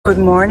Good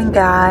morning,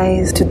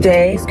 guys.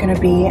 Today is gonna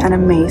be an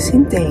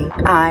amazing day.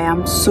 I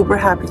am super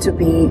happy to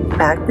be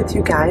back with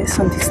you guys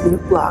on this new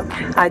vlog.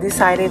 I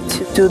decided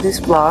to do this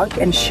vlog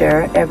and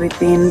share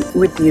everything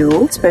with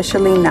you,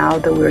 especially now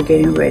that we're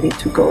getting ready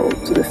to go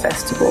to the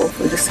festival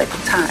for the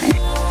second time.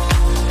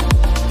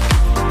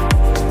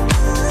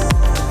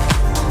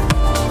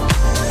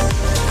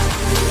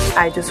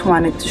 I just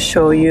wanted to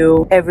show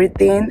you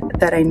everything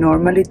that I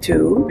normally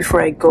do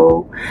before I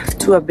go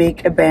to a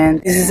big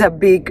event. This is a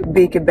big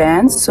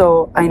event,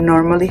 so I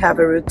normally have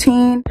a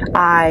routine.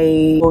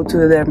 I go to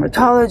the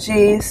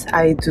dermatologist,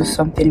 I do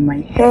something in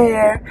my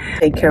hair,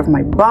 take care of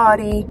my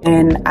body,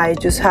 and I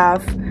just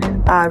have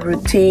a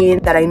routine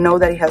that I know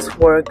that it has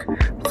worked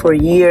for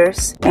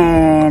years.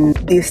 And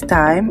this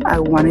time I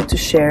wanted to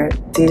share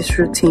this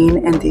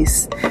routine and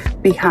this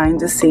behind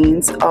the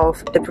scenes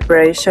of the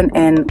preparation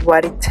and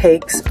what it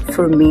takes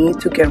for me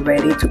to get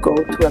ready to go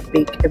to a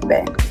big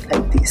event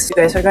like this. You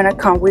guys are gonna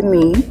come with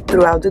me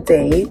throughout the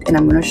day and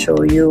I'm gonna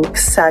show you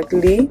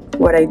exactly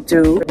what I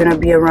do. We're gonna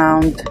be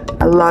around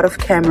a lot of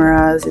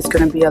cameras, it's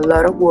gonna be a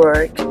lot of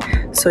work,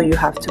 so you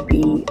have to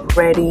be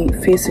ready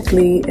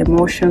physically,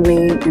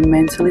 emotionally, and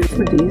mentally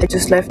for this. I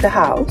just left the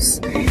house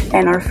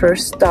and our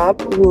first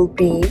stop will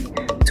be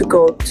to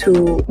go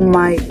to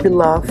my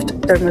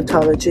beloved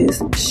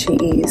dermatologist. She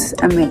is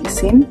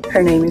amazing.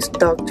 Her name is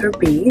Dr.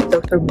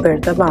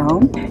 BERTHA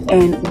BAUM,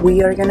 and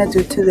we are gonna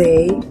do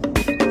today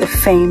the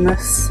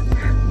famous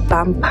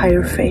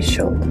vampire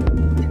facial.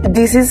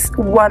 This is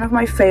one of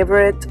my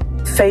favorite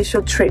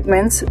facial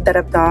treatments that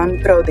I've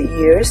done throughout the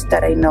years,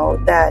 that I know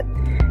that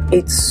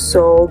it's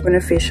so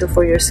beneficial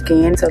for your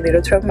skin. It's a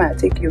little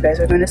traumatic. You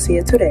guys are gonna see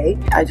it today.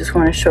 I just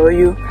want to show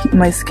you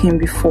my skin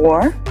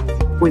before.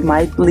 We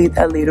might bleed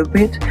a little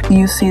bit.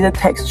 You see the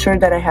texture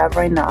that I have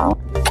right now.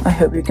 I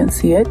hope you can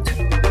see it.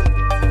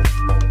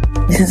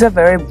 This is a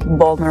very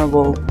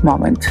vulnerable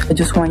moment. I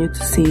just want you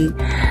to see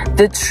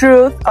the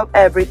truth of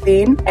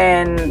everything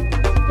and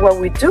what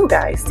we do,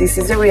 guys. This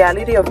is the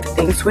reality of the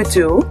things we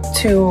do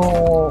to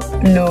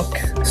look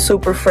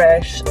super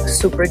fresh,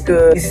 super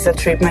good. This is a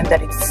treatment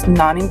that is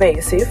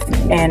non-invasive,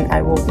 and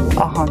I will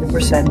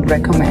 100%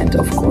 recommend,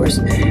 of course,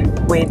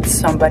 with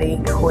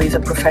somebody who is a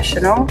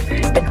professional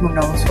and who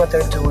knows what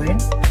they're doing.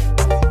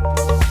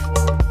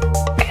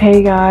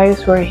 Okay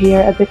guys, we're here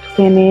at the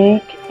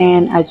clinic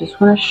and I just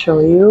want to show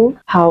you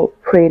how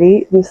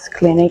pretty this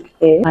clinic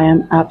is. I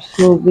am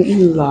absolutely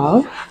in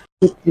love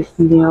with this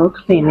new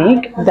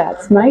clinic.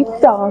 That's my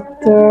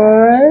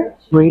doctor.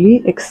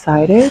 Really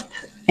excited.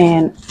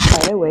 And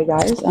by the way,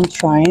 guys, I'm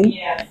trying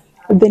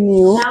the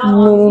new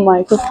mini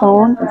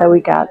microphone that we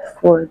got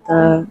for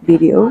the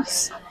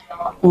videos,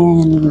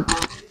 and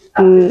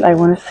I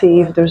want to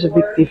see if there's a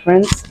big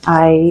difference.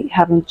 I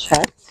haven't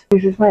checked.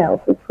 This is my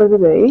outfit for the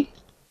day,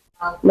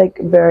 like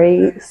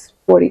very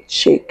sporty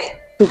chic,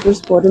 super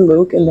sporty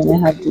look, and then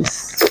I have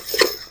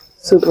this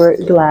super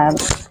glam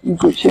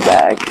Gucci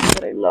bag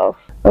that I love.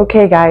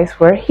 Okay guys,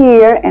 we're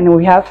here and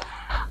we have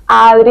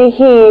Adri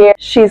here.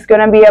 She's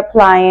gonna be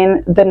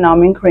applying the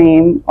numbing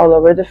cream all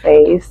over the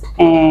face,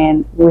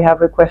 and we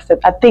have requested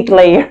a thick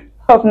layer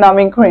of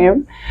numbing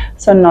cream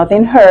so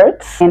nothing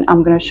hurts. And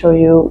I'm gonna show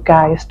you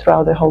guys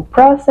throughout the whole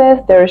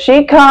process. There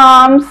she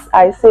comes.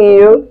 I see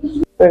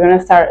you. We're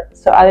gonna start.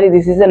 So Adri,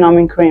 this is the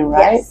numbing cream,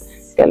 right?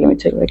 Yes. Okay, let me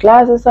take my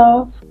glasses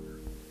off.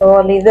 So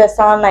we'll leave this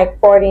on like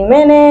 40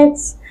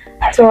 minutes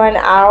to an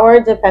hour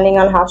depending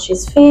on how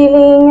she's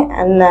feeling,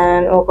 and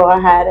then we'll go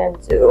ahead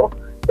and do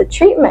the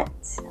treatment,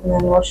 and then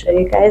we'll show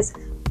you guys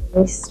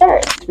when we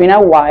start. It's been a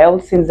while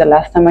since the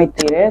last time I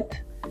did it,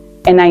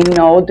 and I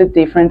know the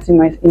difference in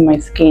my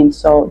skin.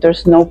 So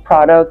there's no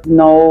product,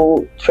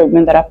 no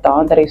treatment that I've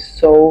done that is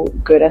so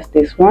good as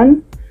this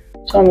one.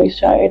 So I'm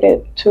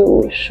excited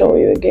to show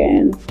you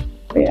again.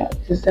 But yeah,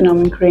 this is the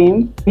numbing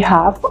cream. We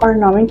have our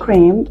numbing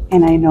cream,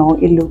 and I know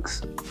it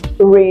looks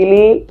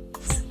really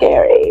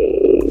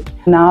scary.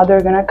 Now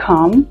they're gonna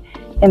come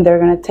and they're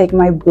gonna take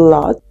my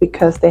blood,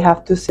 because they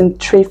have to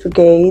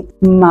centrifugate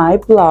my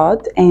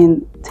blood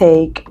and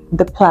take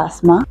the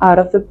plasma out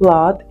of the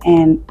blood,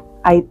 and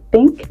I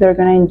think they're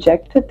gonna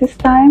inject it this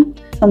time.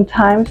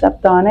 Sometimes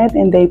I've done it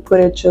and they put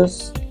it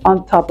just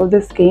on top of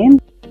the skin.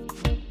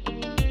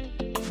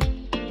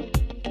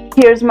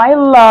 Here's my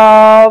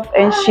love,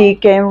 and she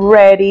came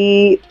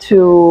ready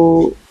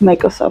to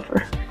make us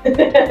suffer.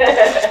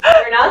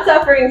 We're not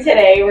suffering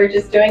today, we're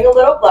just doing a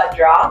little blood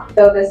draw.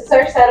 So this is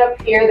our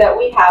setup here that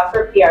we have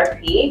for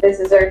PRP. This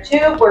is our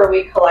tube where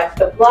we collect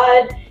the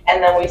blood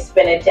and then we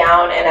spin it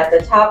down, and at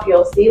the top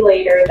you'll see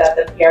later that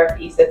the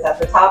PRP sits at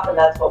the top, and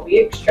that's what we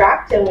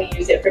extract and we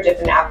use it for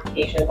different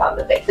applications on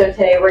the face. So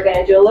today we're going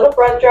to do a little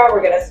blood draw.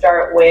 We're going to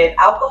start with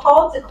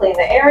alcohol to clean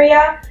the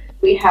area.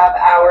 We have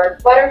our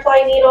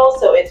butterfly needle,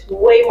 so it's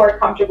way more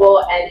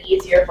comfortable and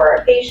easier for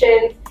our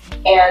patients,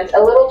 and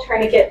a little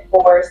tourniquet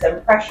for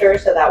some pressure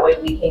so that way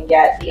we can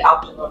get the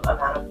optimum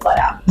amount of blood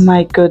out.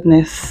 My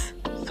goodness,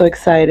 so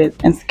excited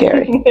and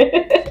scary.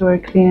 We're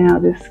cleaning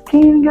out the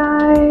skin,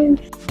 guys.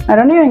 I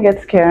don't even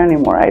get scared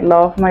anymore. I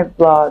love my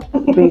blood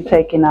being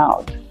taken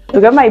out.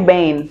 Look at my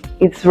vein.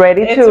 It's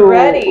ready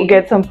to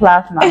get some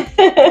plasma.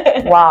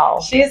 Wow.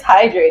 She's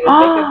hydrated.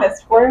 Make a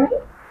fist for me.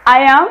 I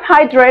am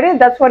hydrated.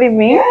 That's what it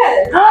means.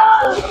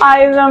 Yes. I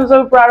am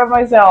so proud of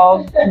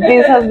myself.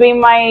 This has been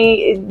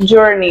my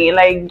journey,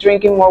 like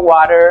drinking more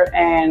water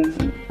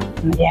and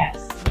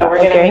yes. So we're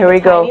gonna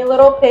make a tiny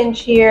little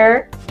pinch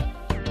here.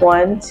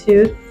 1,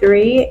 2,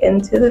 3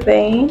 into the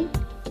vein.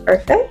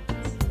 Perfect.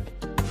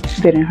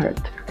 Didn't hurt.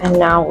 And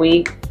now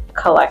we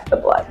collect the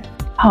blood.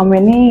 How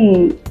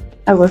many?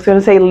 I was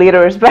gonna say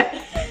liters, but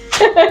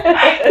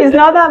it's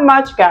not that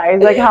much,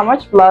 guys. Like, how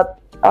much blood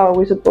are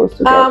we supposed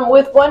to get?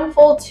 With 1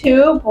 full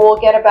tube, we'll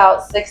get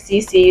about 6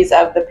 cc's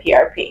of the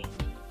PRP.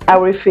 Are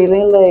we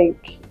feeling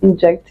like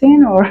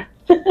injecting, or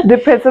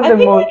depends on the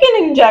mood? I think we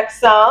can inject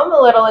some,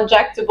 a little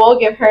injectable,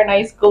 give her a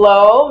nice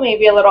glow,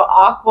 maybe a little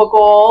aqua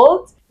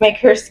gold, make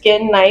her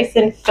skin nice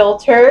and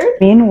filtered.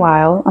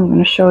 Meanwhile, I'm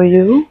gonna show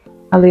you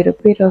a little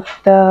bit of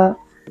the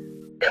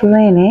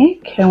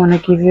clinic. I want to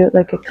give you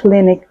like a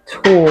clinic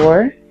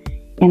tour,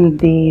 and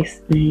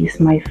this is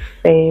my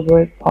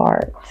favorite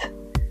part,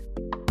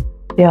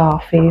 the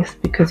office,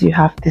 because you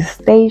have this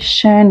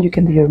station, you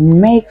can do your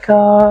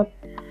makeup,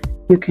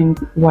 you can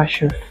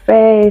wash your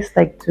face,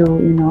 like do,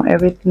 you know,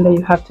 everything that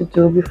you have to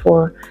do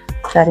before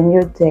starting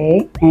your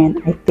day.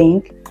 And I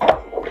think,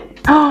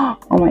 oh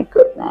my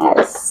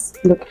goodness,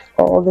 look at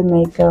all the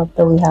makeup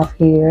that we have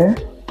here.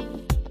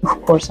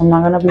 Of course, I'm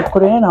not gonna be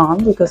putting it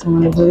on because I'm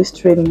gonna do this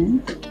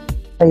treatment.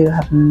 But you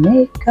have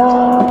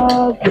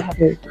makeup, you have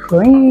your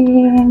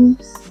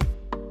creams.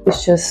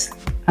 It's just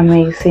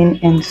amazing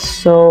and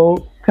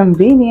so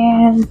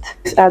convenient.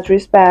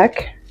 Adri's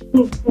back,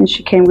 and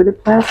she came with the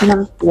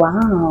plasma.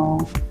 Wow.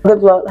 The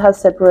blood has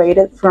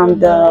separated from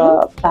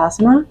the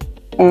plasma,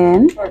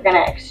 and we're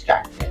gonna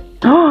extract it.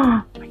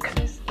 Oh my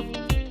goodness.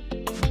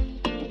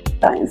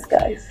 Thanks,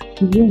 guys.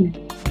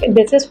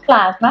 This is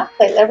plasma,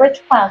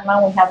 platelet-rich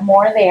plasma. We have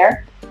more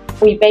there.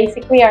 We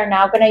basically are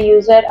now going to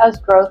use it as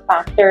growth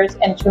factors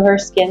into her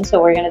skin.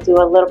 So we're going to do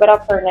a little bit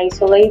of her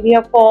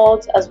nasolabial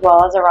folds as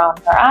well as around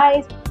her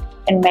eyes,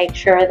 and make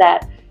sure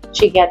that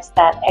she gets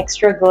that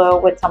extra glow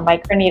with some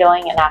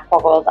microneedling and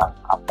aqua gold on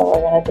top. So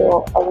we're going to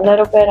do a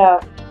little bit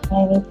of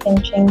tiny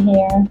pinching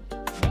here.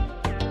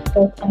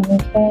 So tiny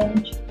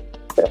pinch.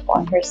 Beautiful.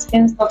 And her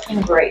skin's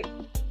looking great.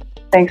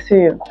 Thanks to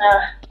you.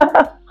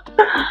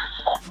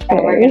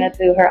 And we're going to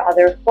do her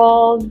other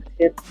fold,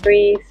 2,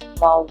 3,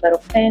 small little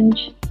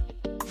pinch.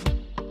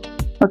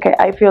 Okay,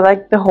 I feel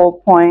like the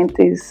whole point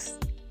is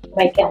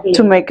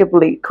to make it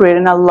bleed,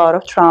 creating a lot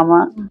of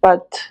trauma,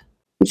 but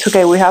it's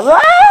okay. We have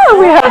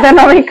the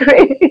numbing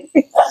cream.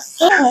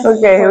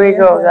 Okay, here we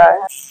go,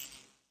 guys.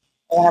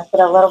 We're going to put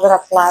a little bit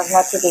of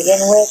plasma to begin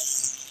with.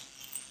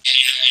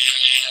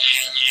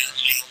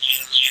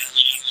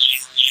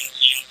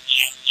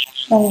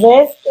 And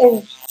this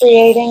is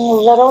creating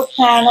little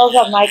channels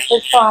of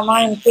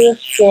microtrauma into the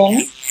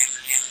skin.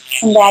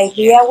 And the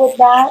idea with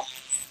that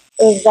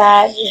is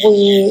that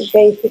we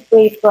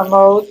basically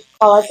promote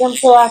collagen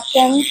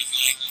production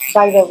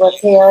by the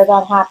repair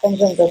that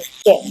happens in the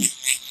skin.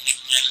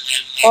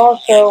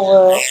 Also,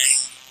 we're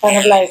kind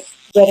of like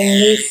getting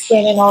new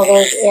skin in all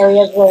those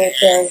areas where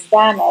there's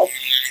damage.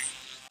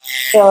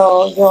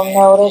 So you'll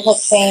notice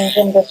a change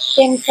in the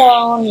skin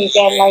tone. You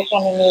get like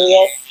an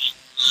immediate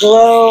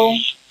glow.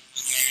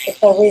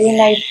 It's a really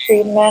nice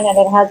treatment, and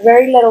it has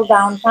very little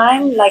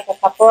downtime, like a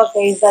couple of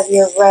days of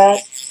your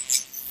red,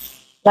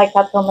 like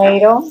a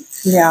tomato.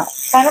 Yeah.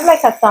 Kind of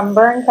like a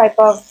sunburn type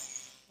of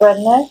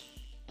redness,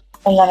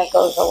 and then it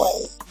goes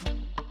away.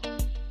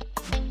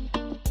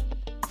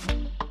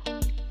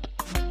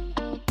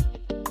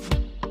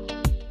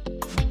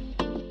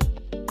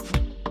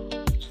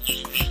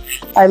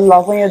 I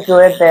love when you do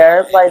it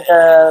there by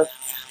the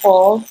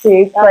full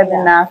cheeks, by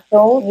the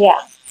nostrils.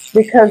 Yeah.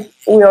 Because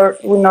we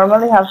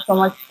normally have so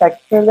much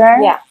texture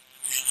there. Yeah.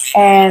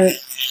 And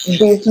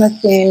this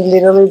machine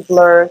literally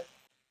blurs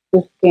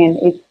the skin.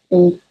 It's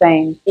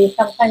insane. We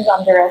sometimes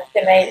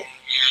underestimate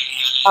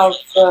how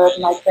good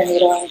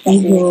microneedling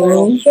can be for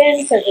the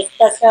skin, because it's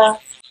such a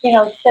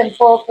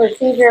simple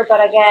procedure.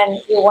 But again,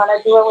 you want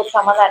to do it with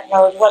someone that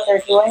knows what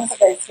they're doing,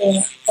 because I've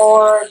seen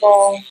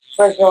horrible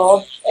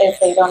results if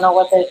they don't know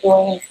what they're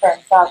doing in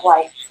terms of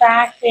like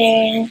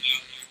tracking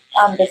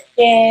on the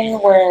skin,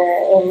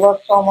 where it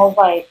looks almost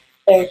like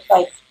there's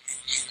like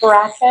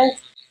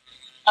scratches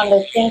on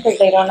the skin because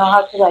they don't know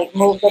how to like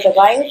move the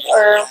device,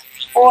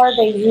 or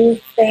they use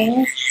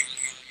things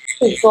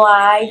to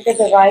glide the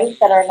device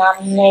that are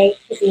not made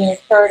to be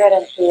inserted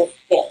into the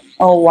skin.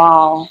 Oh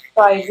wow.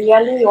 So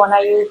ideally you want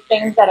to use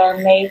things that are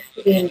made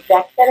to be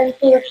injected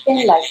into your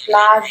skin, like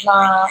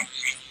plasma,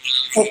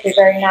 which is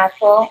very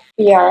natural,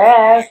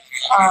 PRS,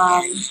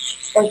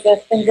 or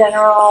just in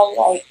general,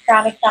 like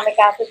tranexamic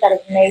acid that is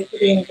made to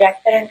be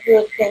injected into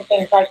your skin,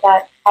 things like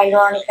that,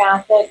 hyaluronic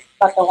acid,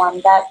 but the one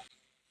that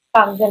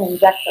comes in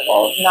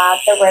injectables, not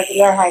the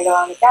regular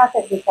hyaluronic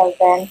acid, because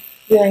then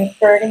you're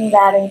inserting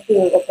that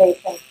into the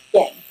patient's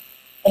skin,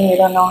 and you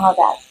don't know how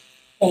that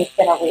thing's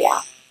going to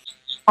react.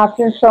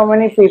 After so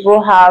many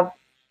people have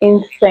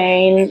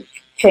insane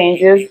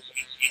changes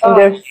in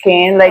their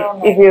skin. Like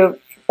if you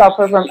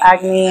suffer from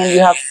acne and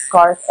you have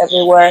scars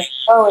everywhere.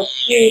 Oh, it's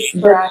huge.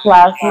 The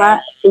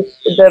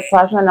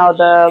plasma, now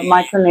the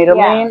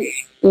microneedling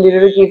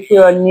literally gives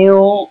you a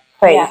new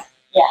face.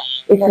 Yeah.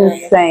 It's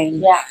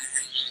insane. Yeah.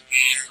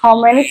 How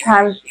many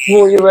times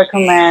would you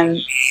recommend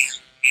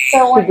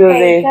so to do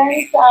this?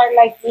 Patients are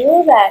like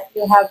you, that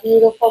you have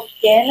beautiful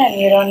skin and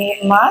you don't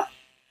need much.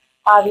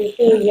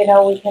 Obviously, you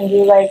know, we can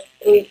do like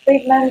 3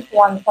 treatments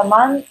once a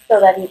month so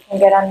that you can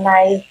get a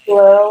nice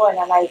glow and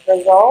a nice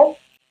result.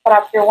 But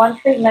after 1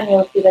 treatment,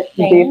 you'll see the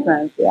change.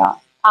 Difference, yeah.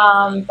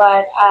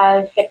 But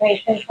as the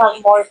patients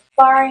have more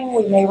scarring,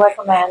 we may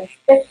recommend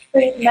 6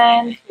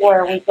 treatments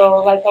where we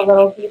go like a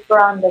little deeper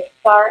on the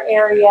scar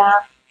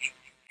area,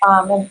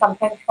 and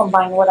sometimes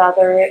combine with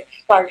other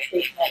scar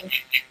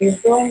treatments. You're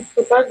doing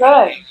super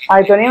good.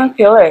 I don't even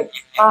feel it.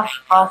 Oh,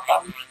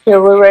 awesome.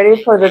 So we're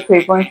ready for the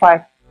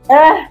 3.5.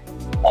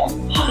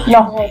 No.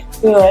 Let's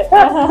do it.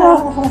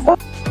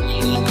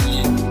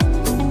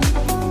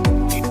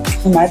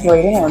 Am I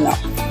bleeding or no?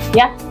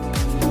 Yeah.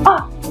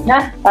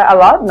 A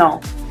lot? No.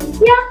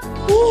 Yeah.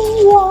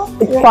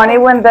 It's funny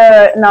when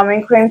the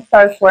numbing cream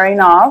starts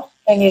wearing off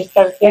And you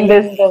start and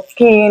feeling the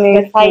skin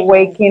is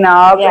waking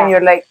up and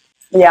you're like,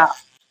 yeah,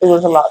 it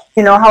was a lot.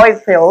 You know how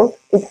it feels?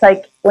 It's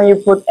like when you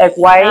put egg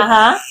white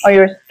on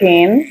your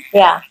skin.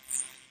 Yeah.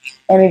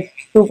 And it's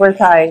super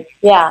tight.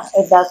 Yeah,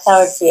 that's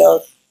how it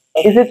feels.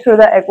 Is it true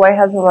that egg white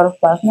has a lot of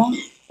plasma?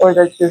 Or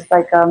that's just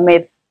like a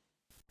myth?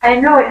 I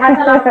know it has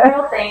a lot of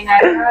protein. I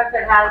don't know if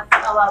it has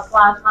a lot of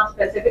plasma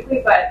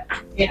specifically, but,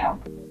 you know,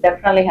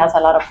 definitely has a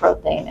lot of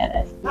protein in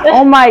it.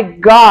 Oh my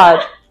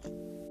God.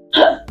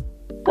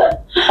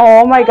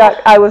 Oh my God.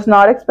 I was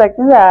not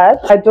expecting that.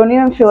 I don't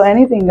even feel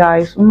anything,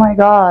 guys. Oh my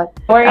God.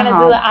 We're going to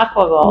do the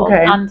aqua gold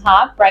on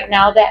top. Right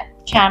now the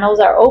channels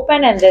are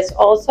open, and this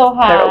also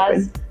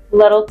has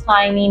little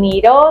tiny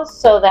needles.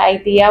 So the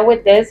idea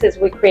with this is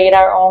we create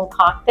our own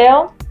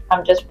cocktail.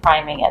 I'm just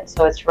priming it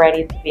so it's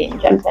ready to be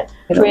injected.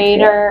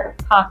 Create our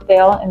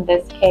cocktail. In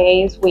this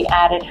case, we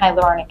added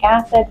hyaluronic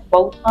acid,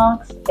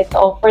 Botox. It's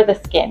all for the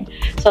skin.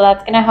 So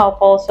that's going to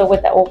help also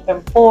with the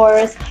open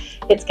pores.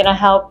 It's going to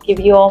help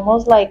give you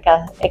almost like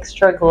an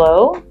extra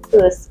glow to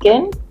the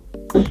skin.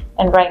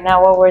 And right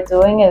now what we're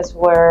doing is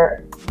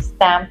we're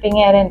stamping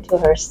it into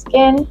her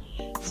skin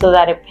so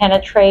that it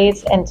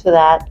penetrates into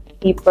that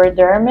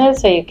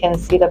epidermis so you can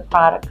see the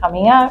product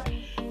coming out.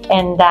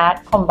 And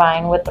that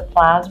combined with the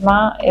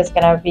plasma is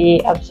going to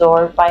be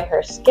absorbed by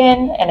her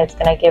skin, and it's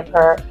going to give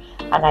her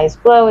a nice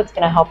glow. It's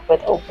going to help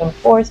with open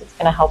pores. It's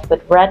going to help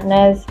with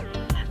redness.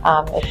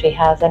 If she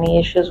has any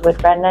issues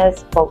with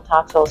redness,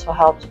 Botox also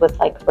helps with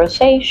like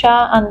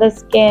rosacea on the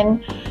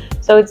skin.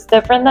 So it's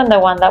different than the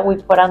one that we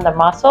put on the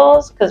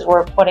muscles because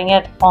we're putting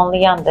it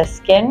only on the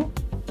skin,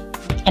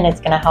 and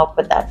it's going to help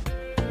with that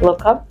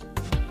look up.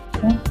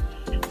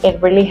 It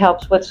really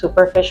helps with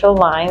superficial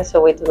lines, so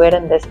we do it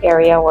in this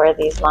area where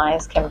these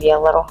lines can be a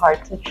little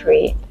hard to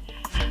treat.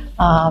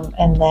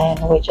 And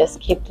then we just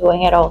keep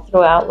doing it all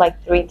throughout,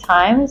 like 3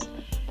 times.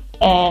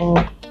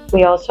 And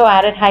we also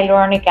added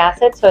hyaluronic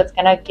acid, so it's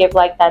gonna give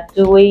like that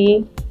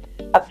dewy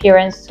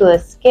appearance to the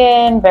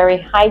skin, very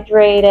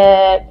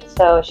hydrated.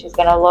 So she's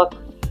gonna look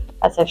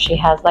as if she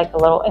has like a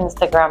little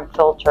Instagram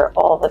filter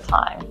all the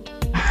time.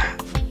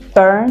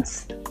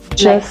 Burns?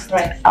 Just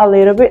a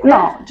little bit?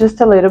 No,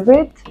 just a little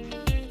bit.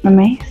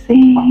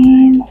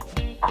 Amazing.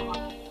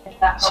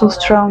 So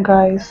strong,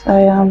 guys.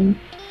 I am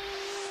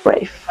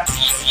brave.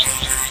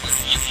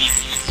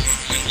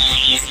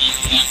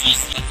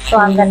 So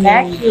on the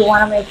neck, you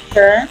want to make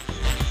sure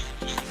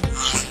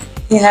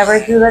you never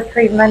do the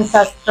treatments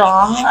as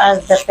strong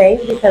as the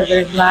face because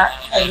there's not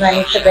as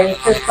many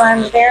sebaceous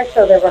glands there,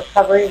 so the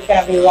recovery is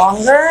going to be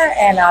longer,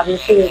 and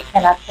obviously it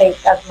cannot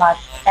take as much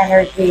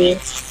energy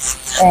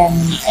and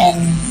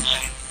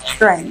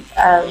strength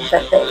as the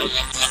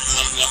face.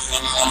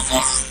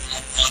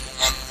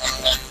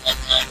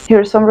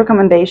 Here's some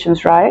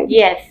recommendations, right?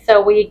 Yes,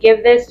 so we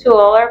give this to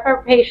all of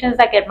our patients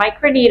that get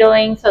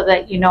microneedling so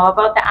that you know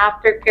about the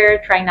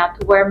aftercare. Try not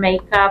to wear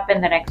makeup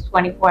in the next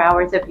 24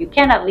 hours if you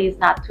can, at least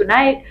not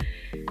tonight.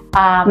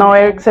 No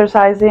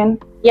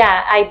exercising?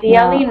 Yeah,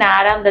 ideally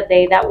not on the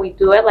day that we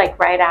do it, like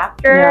right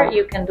after.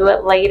 You can do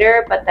it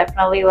later, but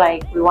definitely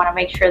like we want to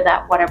make sure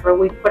that whatever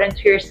we put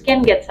into your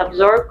skin gets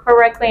absorbed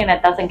correctly and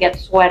it doesn't get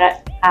sweated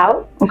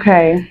out.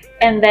 Okay.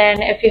 And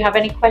then if you have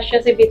any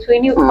questions in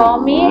between, you call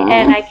me,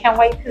 and I can't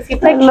wait to see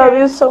pictures. I love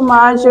you so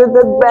much. You're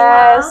the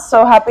best.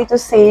 So happy to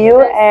see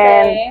you,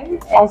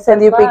 and I'll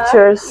send you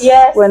pictures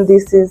when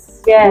this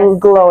is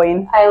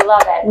glowing. I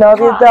love it. Love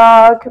you,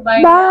 dog.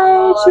 Bye.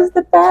 Bye. She's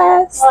the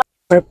best.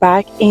 We're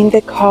back in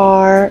the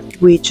car.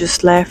 We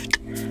just left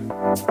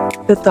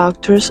the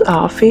doctor's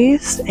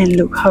office, and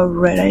look how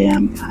red I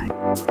am.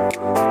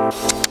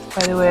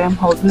 By the way, I'm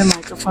holding the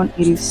microphone.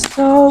 It is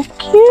so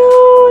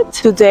cute.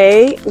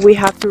 Today we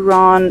have to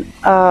run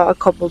a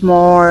couple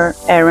more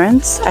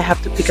errands. I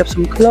have to pick up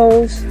some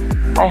clothes.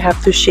 I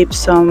have to ship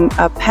some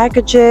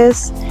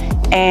packages,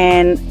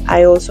 and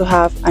I also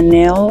have a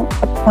nail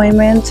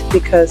appointment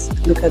because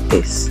look at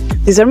this.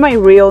 These are my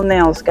real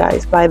nails,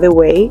 guys, by the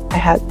way. I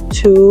had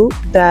 2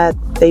 that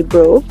they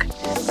broke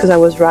because I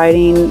was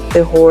riding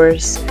the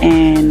horse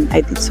and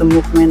I did some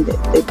movement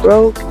that they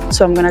broke.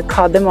 So I'm gonna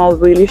cut them all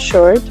really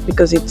short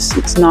because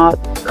it's not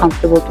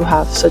comfortable to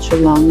have such a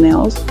long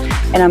nails.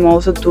 And I'm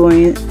also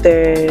doing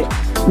the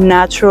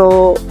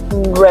natural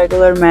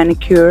regular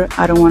manicure.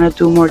 I don't want to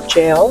do more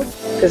gel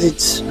because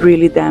it's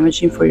really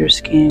damaging for your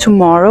skin.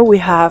 Tomorrow we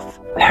have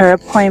hair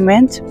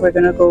appointment. We're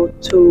gonna go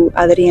to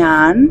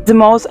Adrian, the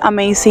most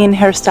amazing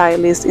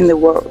hairstylist in the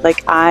world.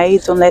 Like, I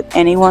don't let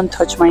anyone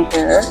touch my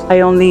hair.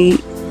 I only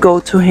go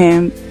to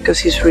him because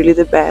he's really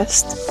the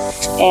best.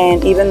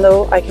 And even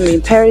though I can be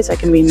in Paris, I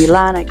can be in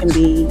Milan, I can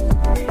be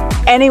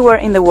anywhere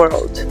in the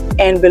world,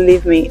 and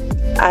believe me,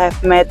 I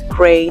have met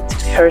great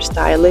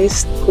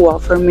hairstylists who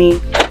offer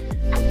me,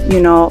 you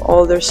know,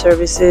 all their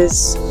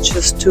services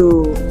just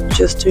to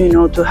you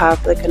know, to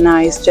have like a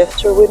nice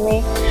gesture with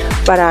me.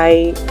 But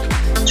I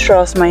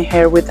trust my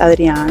hair with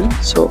Adrian,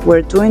 so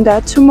we're doing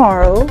that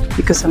tomorrow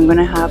because I'm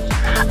gonna have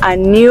a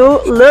new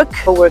look.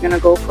 We're gonna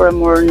go for a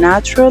more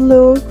natural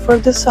look for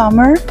the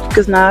summer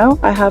because now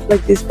I have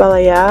like this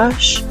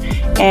balayage,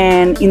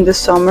 and in the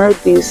summer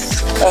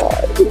this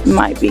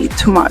might be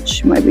too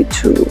much, might be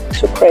too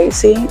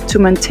crazy to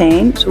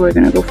maintain. So we're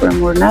gonna go for a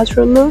more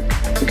natural look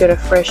to get a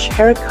fresh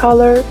hair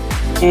color,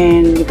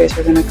 and you guys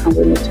are gonna come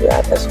with me to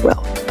that as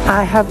well.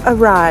 I have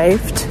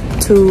arrived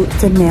to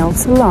the nail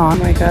salon.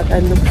 Oh my god, I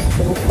look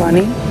so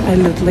funny. I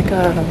look like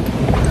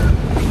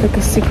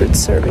a Secret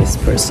Service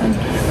person.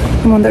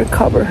 I'm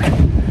undercover,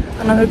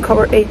 an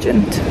undercover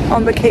agent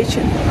on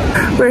vacation.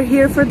 We're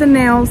here for the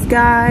nails,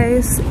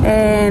 guys,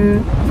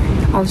 and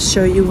I'll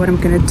show you what I'm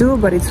gonna do,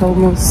 but it's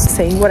almost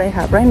saying what I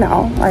have right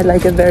now. I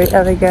like it very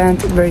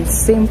elegant, very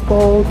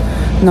simple,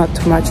 not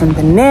too much on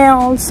the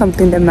nails,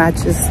 something that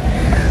matches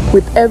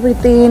with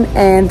everything,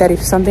 and that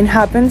if something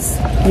happens,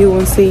 you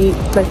won't see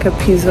like a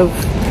piece of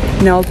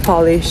nail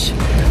polish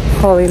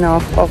falling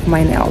off of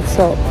my nail.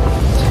 So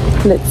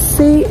let's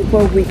see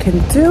what we can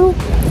do,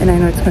 and I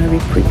know it's gonna be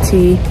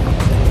pretty.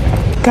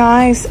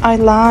 Guys, I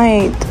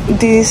lied.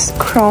 These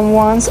chrome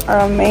ones are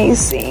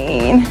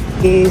amazing.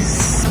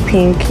 These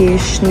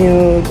pinkish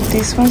nude,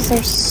 these ones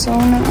are so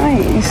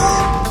nice.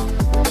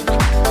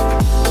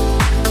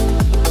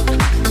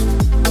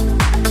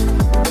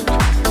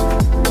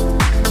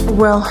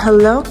 Well,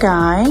 hello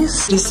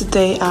guys. It's the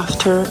day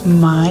after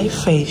my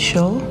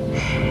facial,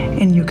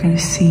 and you can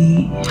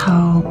see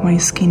how my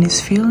skin is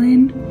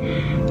feeling.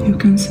 You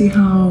can see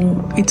how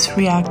it's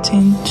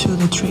reacting to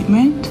the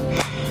treatment.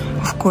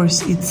 Of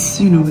course, it's,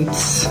 you know,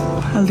 it's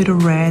a little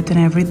red and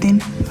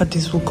everything, but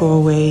this will go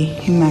away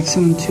in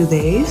maximum 2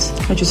 days.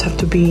 I just have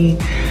to be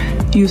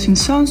using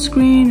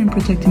sunscreen and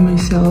protecting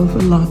myself a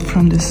lot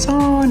from the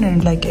sun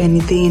and like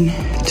anything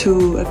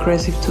too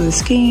aggressive to the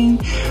skin.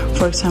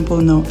 For example,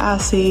 no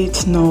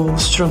acids, no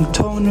strong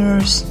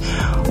toners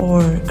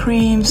or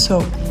creams. So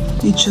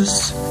it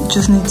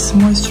just needs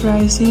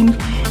moisturizing,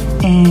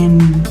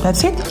 and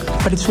that's it.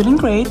 But it's feeling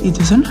great. It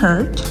doesn't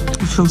hurt.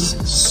 It feels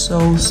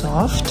so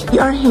soft. We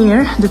are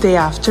here the day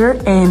after,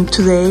 and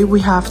today we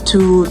have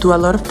to do a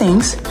lot of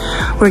things.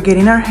 We're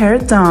getting our hair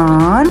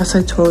done. As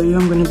I told you,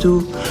 I'm gonna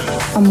do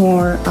a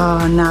more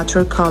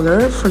natural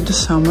color for the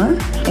summer,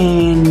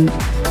 and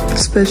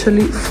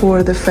especially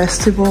for the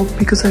festival,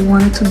 because I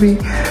want it to be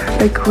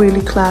like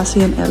really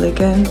classy and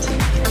elegant.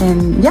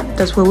 And yeah,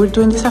 that's what we're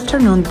doing this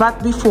afternoon.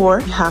 But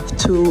before, we have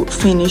to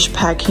finish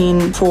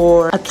packing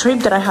for a trip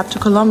that I have to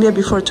Colombia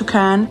before to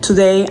Cannes.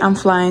 Today I'm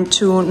flying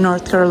to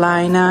North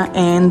Carolina,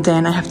 and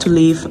then I have to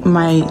leave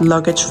my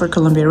luggage for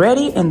Colombia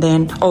ready, and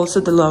then also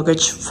the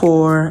luggage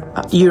for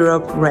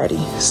Europe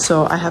ready.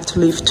 So I have to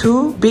leave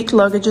 2 big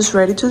luggages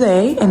ready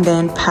today, and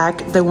then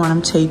pack the one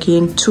I'm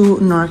taking to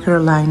North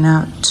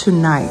Carolina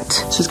tonight.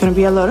 So it's gonna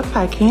be a lot of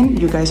packing.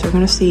 You guys are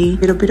gonna see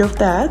a little bit of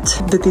that,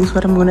 the things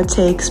what I'm gonna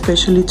take,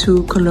 especially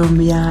to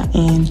Colombia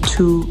and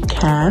to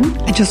Cannes.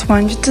 I just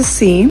want you to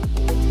see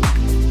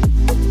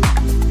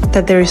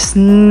that there's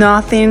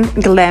nothing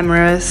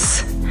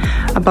glamorous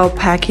about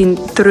packing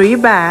 3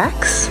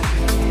 bags.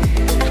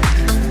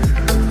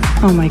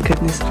 Oh my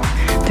goodness,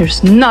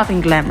 there's nothing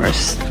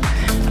glamorous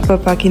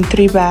about packing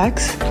 3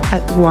 bags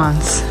at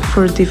once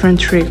for different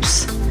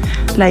trips.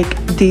 Like,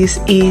 this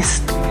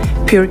is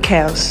pure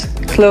chaos.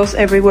 Clothes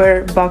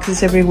everywhere,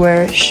 boxes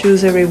everywhere,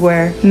 shoes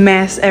everywhere,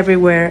 mess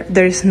everywhere.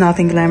 There is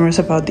nothing glamorous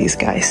about these,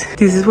 guys.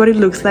 This is what it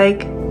looks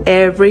like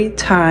every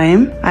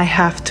time I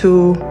have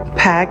to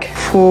pack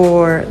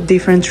for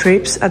different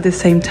trips at the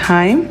same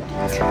time,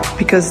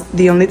 because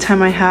the only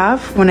time I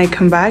have when I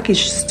come back is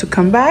just to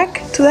come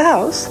back to the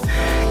house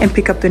and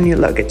pick up the new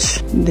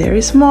luggage. There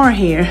is more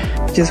here.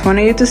 Just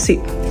wanted you to see.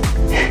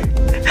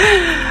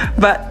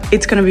 But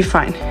it's gonna be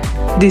fine.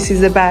 This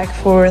is the bag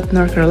for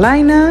North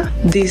Carolina.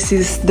 This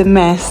is the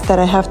mess that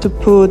I have to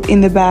put in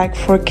the bag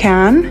for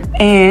Cannes.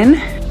 And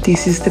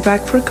this is the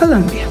bag for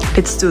Colombia.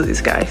 Let's do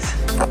this, guys.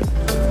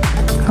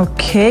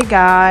 Okay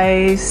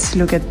guys,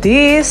 look at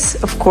this.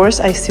 Of course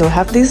I still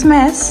have this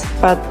mess,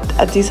 but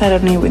at this I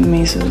don't need with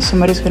me, so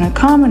somebody's gonna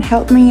come and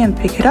help me and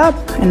pick it up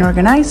and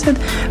organize it.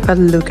 But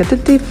look at the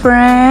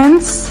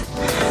difference.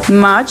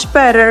 Much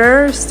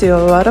better.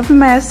 Still a lot of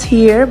mess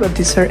here, but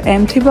these are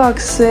empty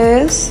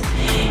boxes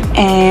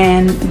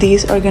and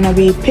these are gonna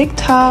be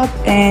picked up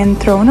and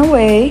thrown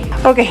away.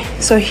 Okay,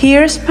 so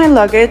here's my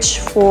luggage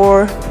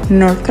for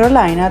North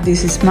Carolina.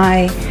 This is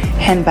my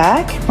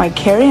handbag, my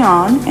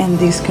carry-on, and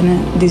this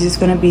is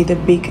gonna be the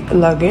big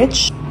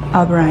luggage.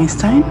 Albert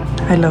Einstein.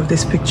 I love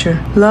this picture.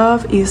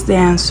 Love is the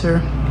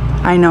answer.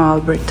 I know,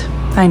 Albert.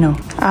 I know.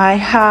 I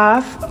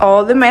have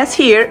all the mess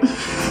here.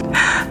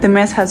 The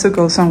mess has to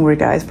go somewhere,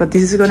 guys, but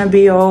this is gonna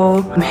be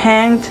all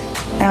hanged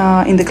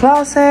in the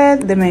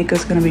closet. The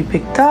makeup's gonna be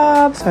picked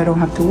up, so I don't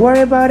have to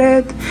worry about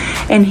it.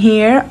 And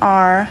here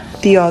are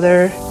the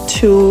other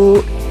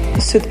 2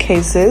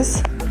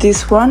 suitcases.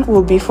 This one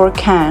will be for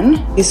Cannes.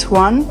 This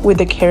one with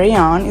the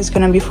carry-on is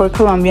gonna be for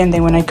Colombia, and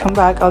then when I come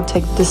back I'll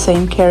take the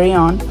same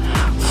carry-on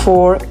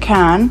for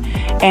Cannes.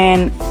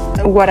 And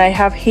what I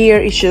have here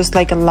is just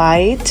like a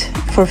light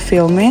for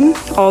filming.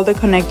 All the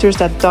connectors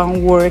that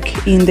don't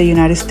work in the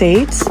United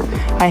States,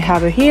 I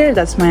have it here.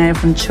 That's my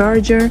iPhone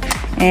charger,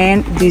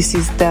 and this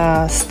is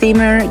the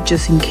steamer,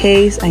 just in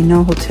case. I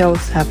know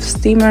hotels have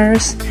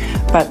steamers,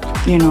 but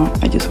you know,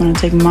 I just want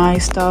to take my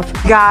stuff.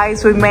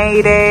 Guys, we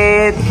made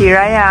it. Here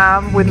I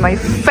am with my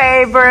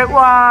favorite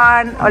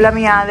one. Hola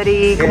mi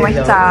Adri, ¿cómo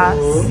estás?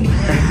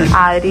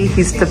 Adri,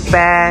 he's the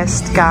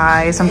best,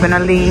 guys. I'm gonna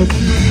link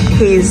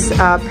his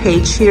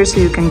page here so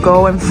you can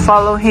go and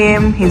follow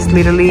him. He's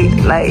literally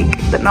like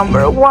the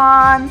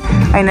 #1.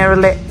 I never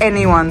let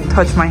anyone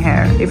touch my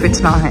hair if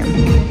it's not him.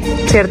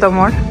 Cierto,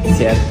 amor?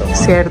 Cierto.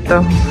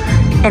 Cierto.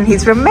 And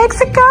he's from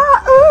Mexico.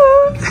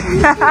 Ooh.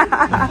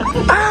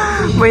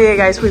 But yeah,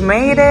 guys, we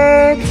made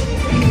it.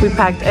 We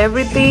packed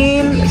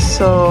everything,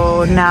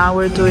 so now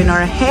we're doing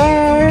our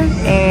hair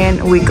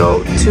and we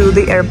go to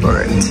the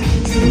airport.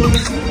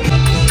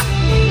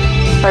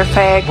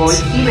 Perfect.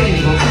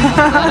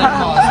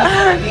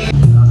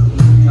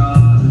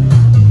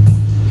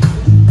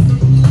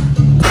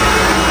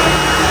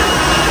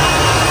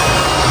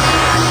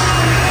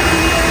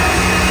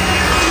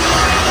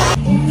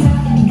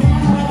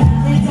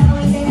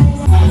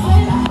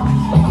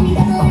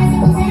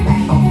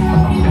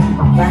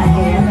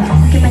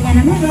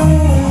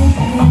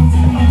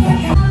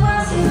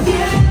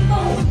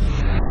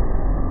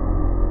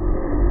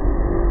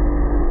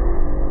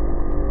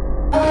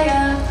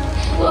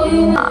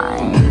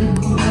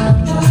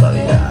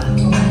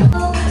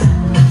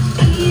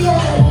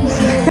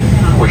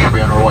 We should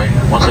be on our way.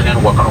 Once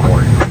again, welcome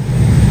aboard.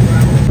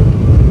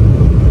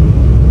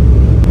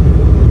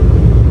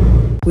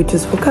 We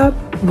just woke up.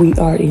 We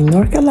are in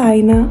North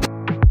Carolina.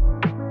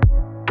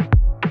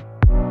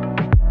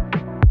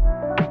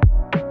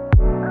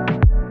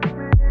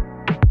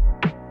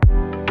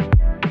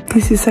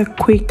 This is a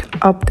quick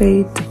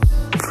update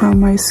from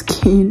my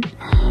skin,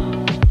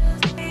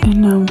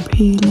 and I'm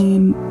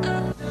peeling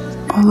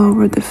all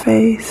over the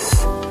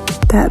face.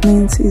 That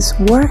means it's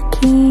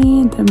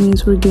working. That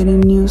means we're getting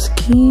new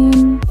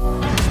skin.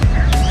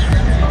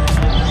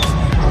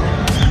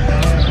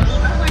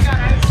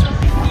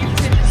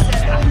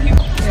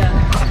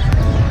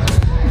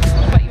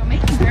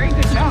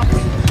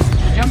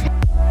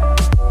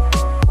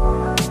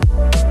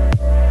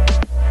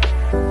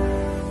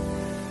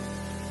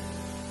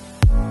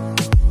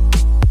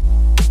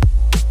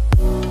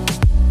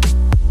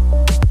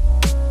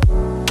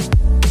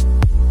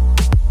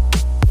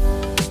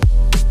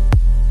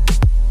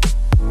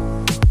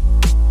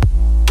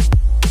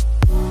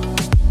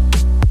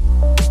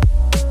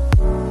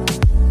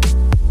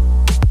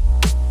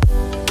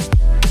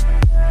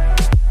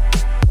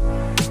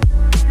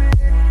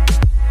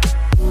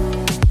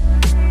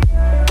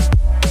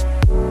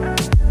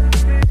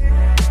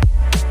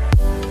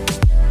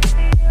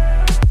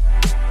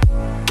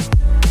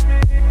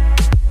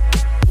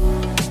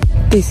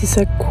 This is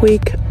a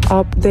quick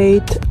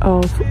update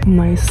of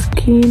my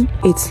skin.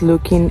 It's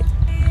looking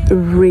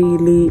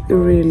really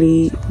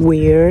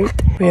weird.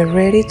 We're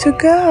ready to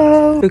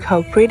go. Look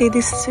how pretty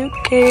this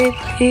suitcase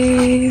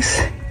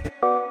is.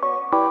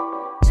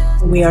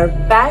 We are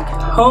back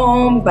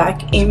home,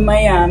 back in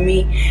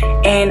Miami,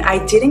 and I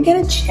didn't get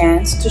a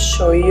chance to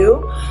show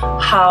you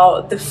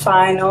how the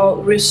final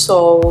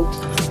result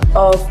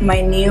of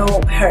my new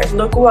hair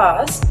look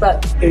was,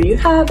 but here you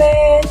have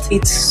it.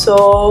 It's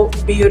so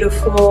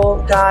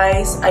beautiful,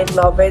 guys. I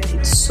love it.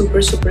 It's super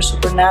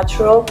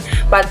natural,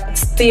 but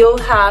still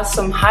has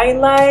some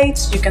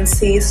highlights. You can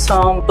see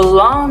some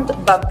blonde,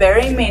 but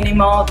very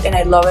minimal, and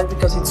I love it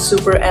because it's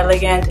super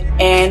elegant,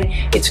 and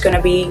it's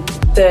gonna be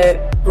the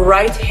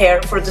right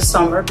hair for the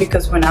summer,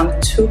 because when I'm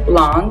too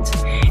blonde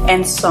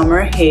and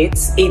summer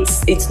hits,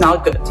 it's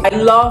not good. I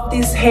love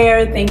this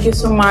hair. Thank you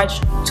so much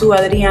to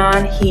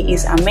Adrian. He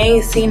is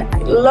amazing. I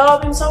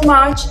love him so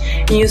much.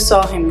 You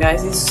saw him,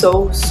 guys. He's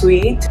so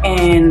sweet,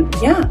 and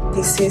yeah,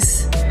 this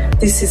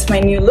is my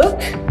new look.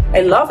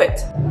 I love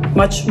it.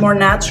 much more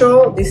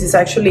natural. This is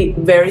actually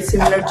very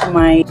similar to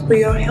my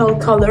pure hair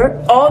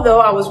color, although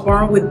I was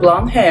born with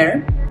blonde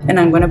hair. And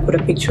I'm gonna put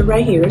a picture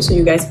right here so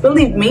you guys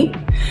believe me.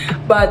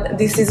 But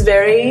this is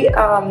very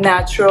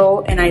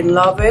natural, and I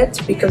love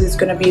it because it's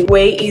gonna be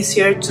way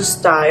easier to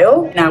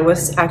style. And I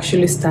was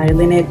actually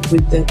styling it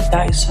with the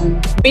Dyson.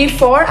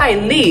 Before I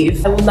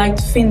leave, I would like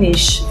to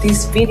finish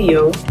this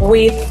video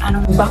with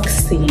an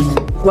unboxing.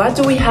 What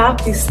do we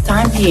have this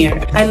time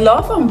here? I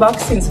love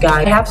unboxings,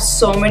 guys. I have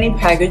so many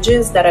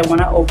packages that I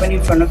wanna open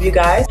in front of you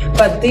guys,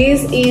 but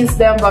this is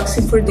the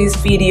unboxing for this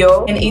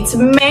video, and it's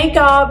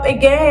makeup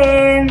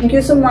again. Thank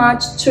you so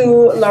much to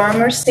Laura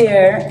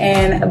Mercier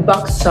and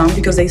BAUM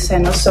because they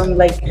sent us some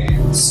like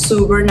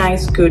super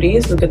nice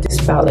goodies. Look at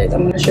this palette.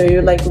 I'm gonna show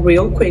you like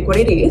real quick what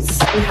it is.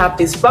 We have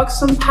this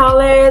BAUM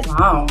palette.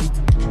 Wow.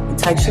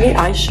 It's actually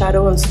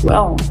eyeshadow as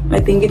well. I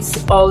think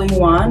it's all in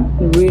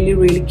one. Really,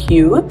 really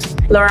cute.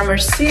 Laura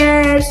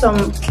Mercier,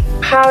 some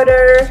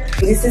powder.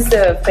 This is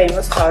the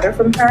famous powder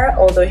from her,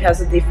 although it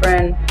has a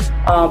different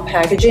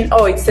packaging.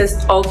 Oh, it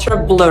says Ultra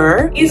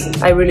Blur.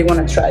 I really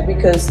want to try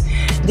because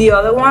the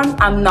other one,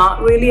 I'm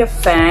not really a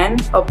fan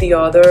of the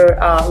other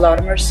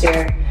Laura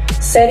Mercier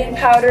setting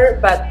powder,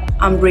 but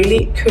I'm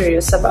really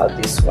curious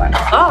about this one.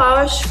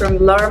 Blush from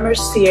Laura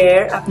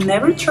Mercier. I've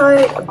never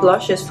tried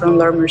blushes from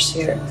Laura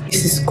Mercier.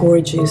 This is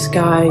gorgeous,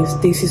 guys.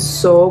 This is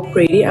so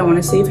pretty. I want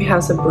to see if it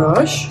has a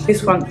brush.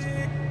 This one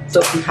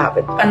doesn't have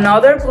it.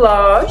 Another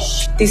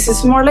blush. This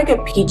is more like a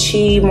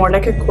peachy, more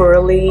like a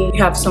curly.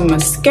 You have some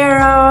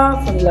mascara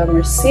from Laura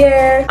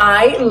Mercier.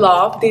 I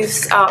love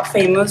this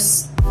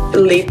famous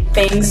lip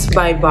things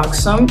by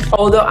BAUM,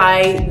 although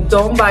I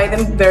don't buy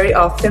them very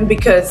often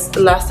because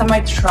last time I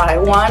tried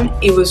one,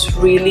 it was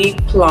really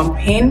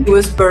plumping. It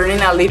was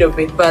burning a little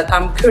bit, but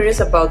I'm curious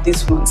about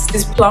these ones.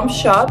 This plump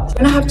shot, I'm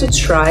gonna have to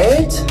try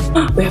it.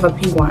 We have a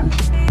pink one.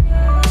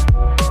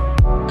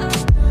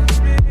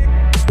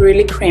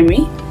 Really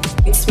creamy.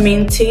 It's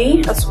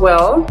minty as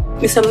well.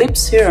 It's a lip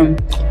serum.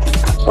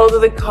 Although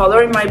the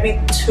color might be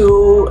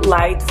too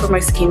light for my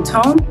skin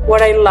tone.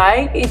 What I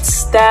like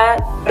is that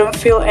I don't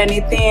feel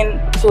anything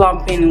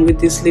plumping with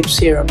this lip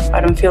serum.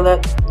 I don't feel that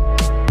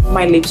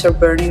my lips are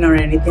burning or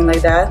anything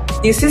like that.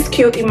 This is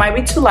cute. It might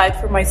be too light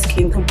for my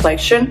skin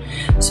complexion,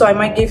 so I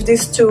might give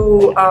this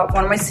to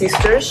one of my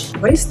sisters.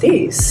 What is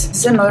this? This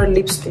is another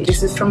lipstick.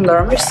 This is from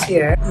Laura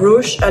Mercier.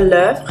 Rouge à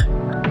lèvres.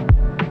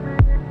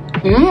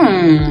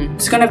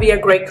 It's gonna be a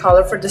great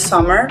color for the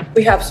summer.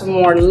 We have some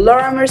more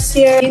Laura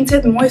Mercier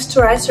Tinted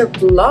Moisturizer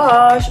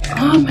Blush.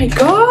 Oh my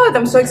god,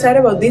 I'm so excited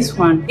about this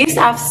one. This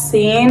I've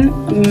seen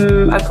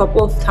a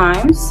couple of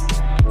times.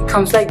 It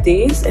comes like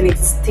this, and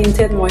it's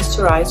Tinted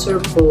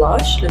Moisturizer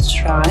Blush. Let's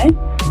try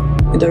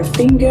with our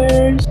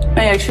fingers.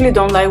 I actually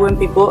don't like when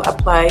people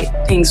apply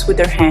things with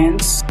their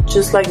hands,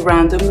 just like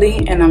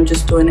randomly, and I'm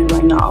just doing it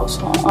right now,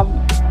 so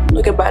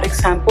look, a bad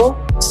example.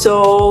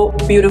 So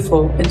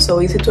beautiful and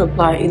so easy to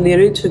apply. It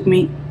literally took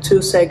me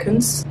 2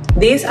 seconds.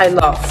 This I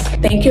love.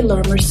 Thank you,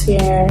 Laura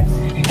Mercier.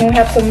 And we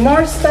have some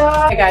more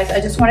stuff. Hey guys, I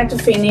just wanted to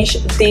finish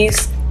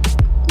this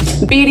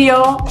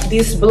video,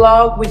 this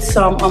vlog with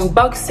some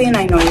unboxing.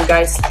 I know you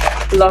guys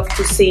love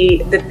to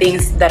see the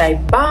things that I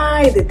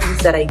buy, the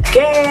things that I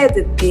get,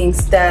 the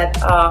things that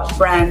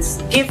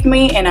brands give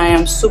me, and I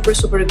am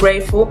super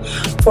grateful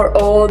for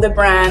all the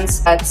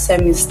brands that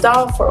send me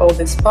stuff, for all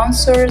the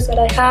sponsors that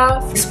I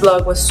have. This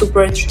vlog was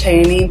super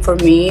entertaining for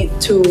me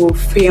to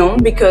film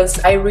because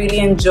I really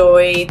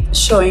enjoyed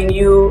showing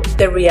you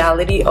the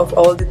reality of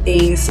all the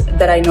things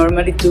that I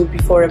normally do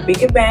before a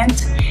big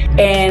event,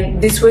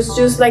 and this was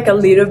just like a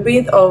little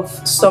bit of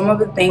some of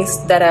the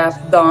things that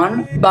I've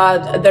done,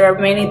 but there are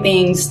many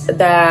things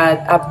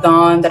that I've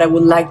done that I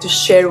would like to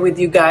share with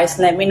you guys.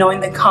 Let me know in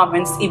the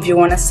comments if you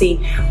want to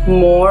see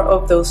more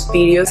of those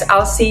videos.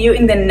 I'll see you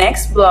in the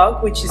next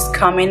vlog, which is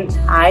coming,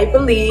 I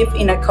believe,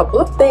 in a couple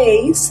of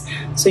days,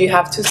 so you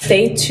have to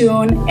stay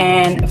tuned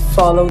and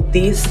follow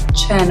this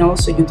channel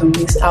so you don't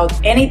miss out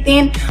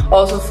anything.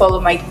 Also follow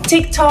my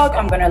TikTok,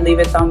 I'm gonna leave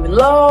it down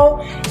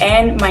below,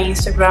 and my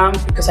Instagram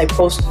because I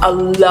post a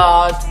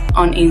lot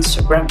on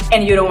Instagram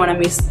and you don't want to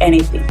miss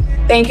anything.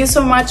 Thank you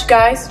so much,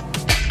 guys.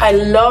 I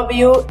love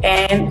you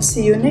and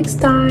see you next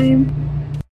time.